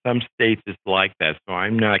maybe in some states it's like that, so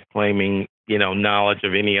I'm not claiming knowledge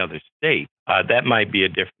of any other state. That might be a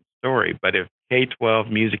different story. But if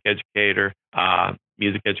K-12 music educator,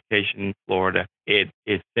 music education in Florida, it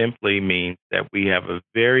simply means that we have a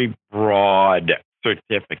very broad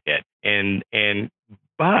certificate.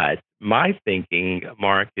 But my thinking,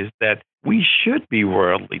 Mark, is that we should be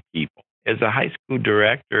worldly people. As a high school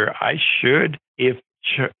director, I should, if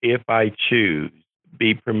I choose,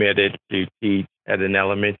 be permitted to teach at an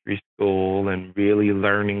elementary school and really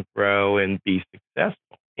learn and grow and be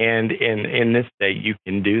successful. And in this state, you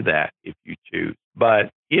can do that if you choose. But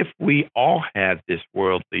if we all had this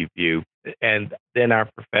worldly view, and then our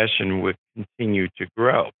profession would continue to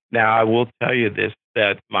grow. Now, I will tell you this,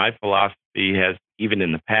 that my philosophy has, even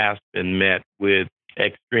in the past, been met with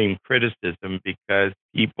extreme criticism because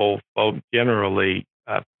people I've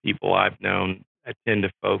known, tend to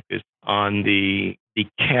focus on the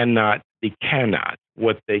cannot the cannot,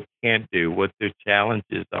 what they can't do, what their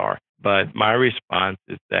challenges are. But my response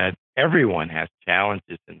is that everyone has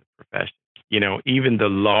challenges in the profession. Even the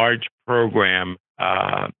large program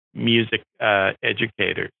music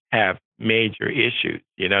educators have major issues.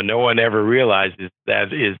 No one ever realizes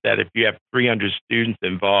that if you have 300 students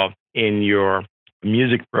involved in your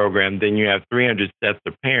music program, then you have 300 sets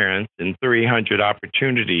of parents and 300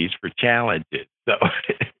 opportunities for challenges. So,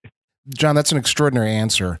 John, that's an extraordinary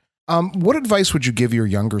answer. What advice would you give your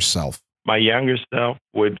younger self? My younger self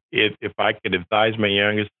would, if I could advise my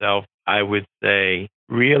younger self, I would say,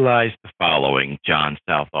 realize the following, John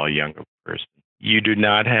Southall, younger person. You do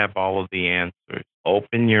not have all of the answers.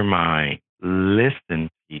 Open your mind. Listen,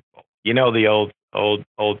 people. The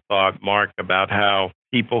old thought, Mark, about how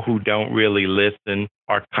people who don't really listen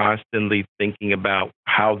are constantly thinking about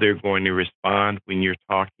how they're going to respond when you're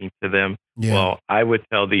talking to them. Yeah. Well, I would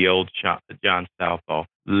tell the old John Southall,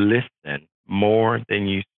 listen more than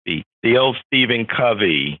you speak. The old Stephen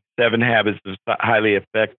Covey, 7 Habits of Highly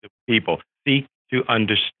Effective People. Seek to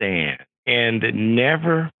understand and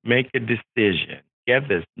never make a decision. Get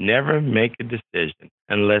this, never make a decision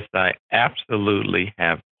unless I absolutely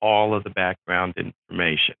have all of the background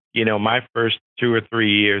information. My first 2 or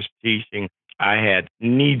 3 years teaching, I had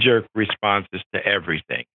knee-jerk responses to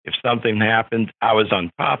everything. If something happened, I was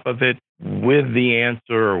on top of it with the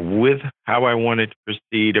answer or with how I wanted to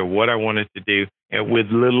proceed or what I wanted to do, and with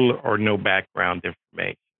little or no background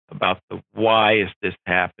information about the why is this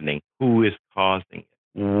happening, who is causing it,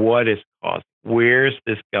 what is causing, where is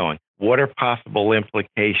this going, what are possible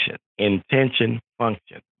implications, intention,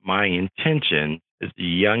 function. My intention as a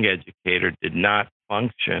young educator did not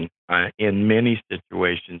function in many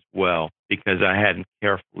situations well because I hadn't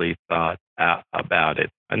carefully thought about it.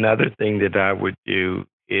 Another thing that I would do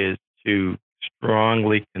is to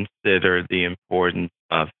strongly consider the importance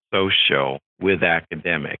of social with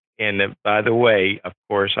academic. And by the way, of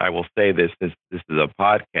course, I will say this since this is a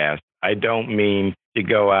podcast, I don't mean to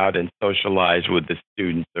go out and socialize with the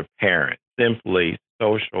students or parents. Simply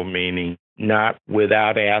social meaning not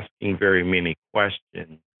without asking very many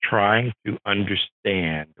questions, trying to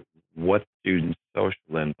understand what students'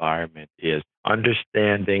 social environment is,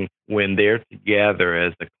 understanding when they're together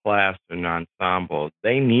as a class or an ensemble,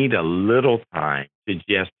 they need a little time to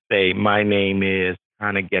just say, my name is,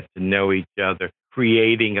 kind of get to know each other,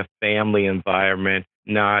 creating a family environment,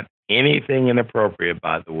 not anything inappropriate,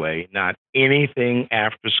 by the way, not anything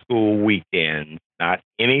after school weekends, not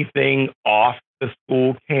anything off the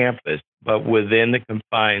school campus, but within the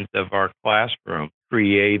confines of our classroom,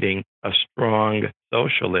 creating a strong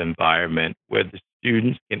social environment where the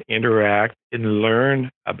students can interact and learn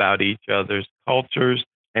about each other's cultures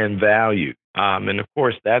and values. And of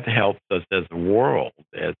course, that helps us as a world,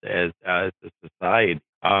 as a society.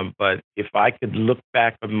 But if I could look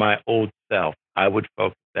back on my old self, I would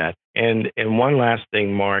focus that. And one last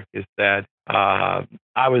thing, Mark, is that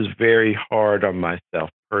I was very hard on myself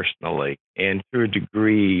personally, and to a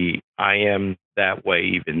degree, I am that way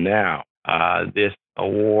even now. This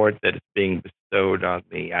award that is being bestowed on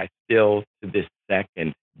me, I still, to this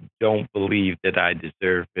second, don't believe that I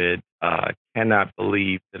deserve it. Cannot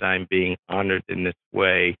believe that I'm being honored in this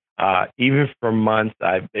way. Even for months,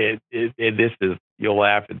 this is, you'll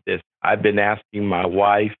laugh at this. I've been asking my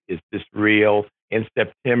wife, is this real? In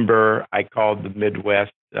September, I called the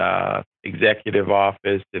Midwest executive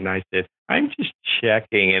office and I said, I'm just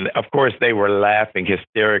checking. And of course, they were laughing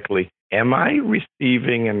hysterically. Am I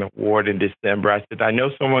receiving an award in December? I said, I know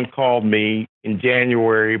someone called me in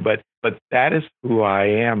January, but that is who I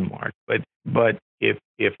am, Mark. But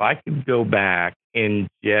if I could go back and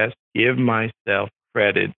just give myself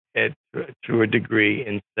credit to a degree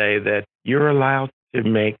and say that you're allowed to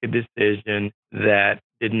make a decision that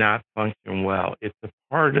did not function well. It's a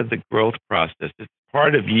part of the growth process. It's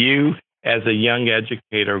part of you as a young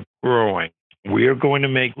educator growing. We are going to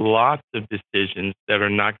make lots of decisions that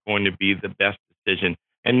are not going to be the best decision.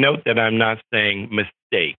 And note that I'm not saying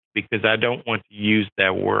mistake because I don't want to use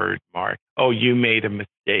that word, Mark. Oh, you made a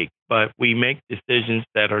mistake. But we make decisions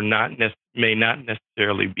that are may not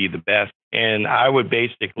necessarily be the best. And I would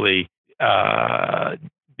basically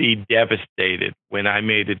be devastated when I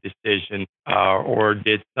made a decision or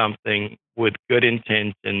did something with good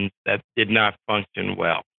intentions that did not function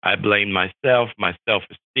well. I blamed myself. My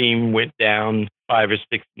self-esteem went down 5 or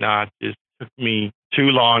 6 notches. It took me too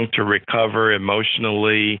long to recover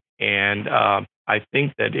emotionally. And I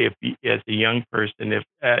think that if, as a young person,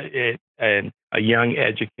 and a young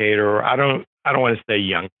educator, or I don't want to say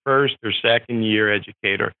young, first or second year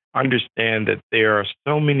educator, understand that there are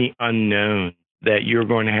so many unknowns that you're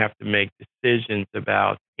going to have to make decisions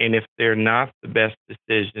about And if they're not the best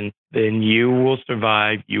decisions, then you will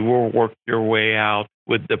survive. You will work your way out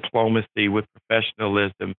with diplomacy, with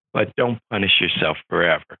professionalism, but don't punish yourself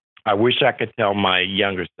forever. I wish I could tell my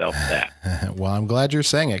younger self that. Well, I'm glad you're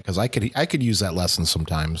saying it, because I could use that lesson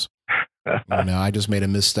sometimes. I just made a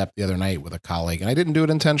misstep the other night with a colleague, and I didn't do it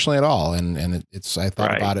intentionally at all. And I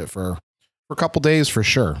thought about it for a couple days for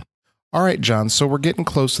sure. All right, John. So we're getting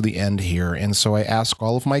close to the end here. And so I ask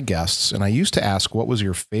all of my guests, and I used to ask, what was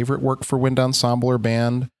your favorite work for wind ensemble or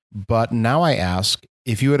band? But now I ask,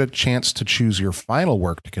 if you had a chance to choose your final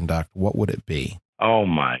work to conduct, what would it be? Oh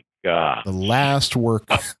my God. The last work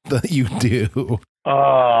that you do.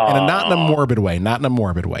 Oh. And not in a morbid way,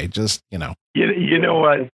 just, You know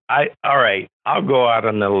what? All right, I'll go out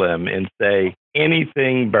on a limb and say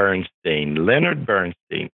anything Bernstein, Leonard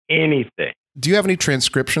Bernstein, anything. Do you have any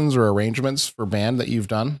transcriptions or arrangements for band that you've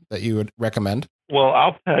done that you would recommend? Well,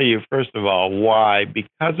 I'll tell you, first of all, why.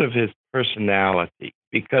 Because of his personality,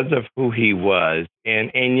 because of who he was.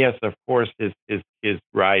 And yes, of course, his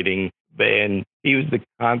writing. And he was the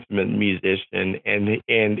consummate musician,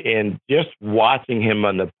 and just watching him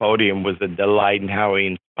on the podium was a delight in how he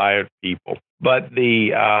inspired people. But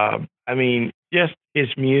just his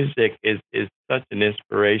music is such an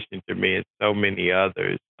inspiration to me and so many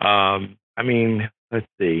others. Let's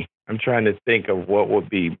see. I'm trying to think of what would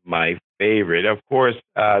be my favorite. Of course,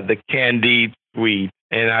 the Candide Suite,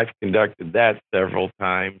 and I've conducted that several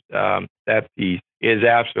times. That piece is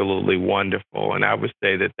absolutely wonderful, and I would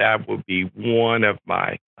say that would be one of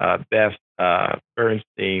my best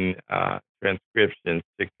Bernstein transcriptions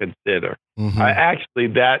to consider. Mm-hmm.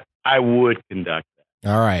 I would conduct that.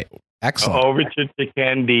 All right. Excellent. Overture to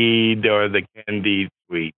Candide or the Candide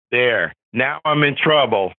Suite. There. Now I'm in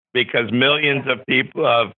trouble because millions of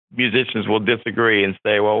musicians will disagree and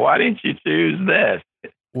say, well, why didn't you choose this?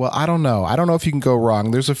 Well, I don't know. I don't know if you can go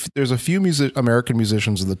wrong. There's a few American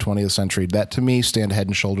musicians of the 20th century that, to me, stand head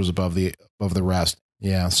and shoulders above the rest.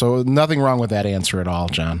 Yeah, so nothing wrong with that answer at all,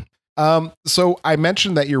 John. So I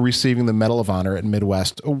mentioned that you're receiving the Medal of Honor at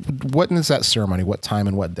Midwest. What is that ceremony? What time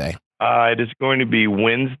and what day? It is going to be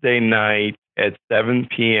Wednesday night at 7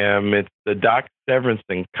 p.m. It's the Doc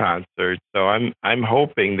Severinsen concert. So I'm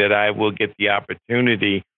hoping that I will get the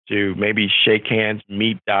opportunity to maybe shake hands,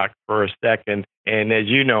 meet Doc for a second. And as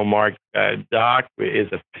you know, Mark, Doc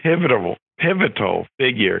is a pivotal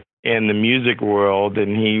figure in the music world,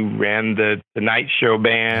 and he ran the Tonight Show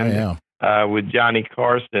band with Johnny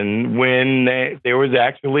Carson when there was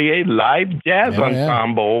actually a live jazz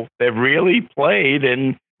ensemble that really played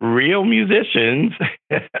and real musicians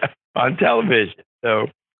on television. So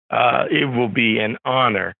it will be an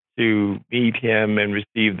honor to meet him and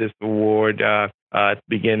receive this award at the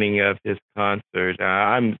beginning of his concert.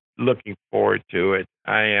 I'm looking forward to it.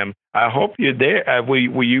 I am. I hope you're there.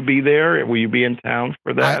 Will you be there? Will you be in town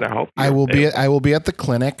for that? I hope I will be. I will be at the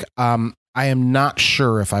clinic. I am not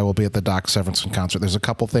sure if I will be at the Doc Severinsen concert. There's a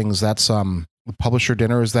couple things. That's the publisher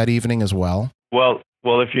dinner is that evening as well.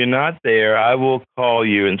 Well, if you're not there, I will call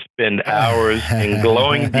you and spend hours in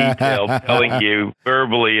glowing detail telling you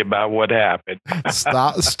verbally about what happened.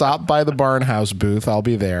 Stop by the Barnhouse booth. I'll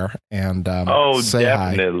be there and say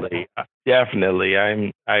definitely, hi. Definitely.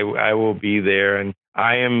 I will be there, and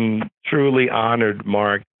I am truly honored,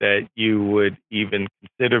 Mark, that you would even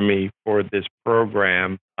consider me for this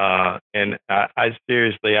program. And I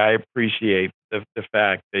seriously, I appreciate the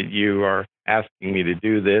fact that you are asking me to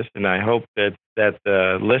do this, and I hope that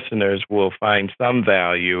the listeners will find some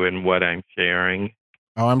value in what I'm sharing.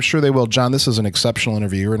 Oh, I'm sure they will. John, this is an exceptional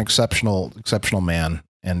interview. You're an exceptional man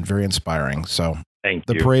and very inspiring. So thank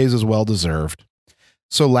you. The praise is well deserved.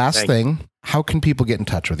 So last thing, how can people get in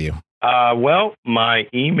touch with you? Well, my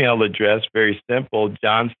email address, very simple,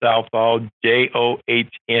 John Southall, JohnSouthall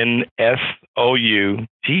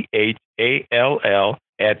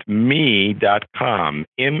 @me.com,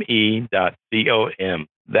 me.com.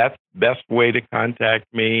 That's the best way to contact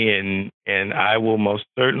me, and I will most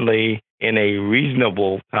certainly, in a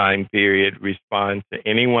reasonable time period, respond to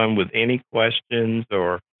anyone with any questions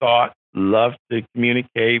or thoughts. Love to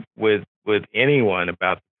communicate with anyone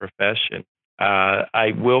about the profession.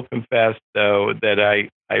 I will confess, though, that I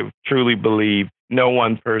truly believe no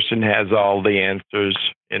one person has all the answers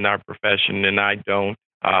in our profession, and I don't.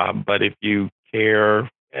 But if you care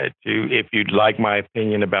if you'd like my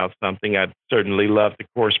opinion about something, I'd certainly love to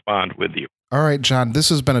correspond with you. All right, John, this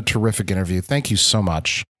has been a terrific interview. Thank you so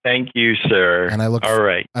much. Thank you, sir. And I look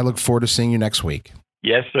forward to seeing you next week.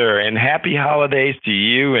 Yes, sir. And happy holidays to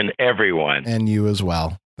you and everyone. And you as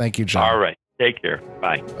well. Thank you, John. All right. Take care.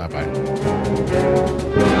 Bye. Bye-bye.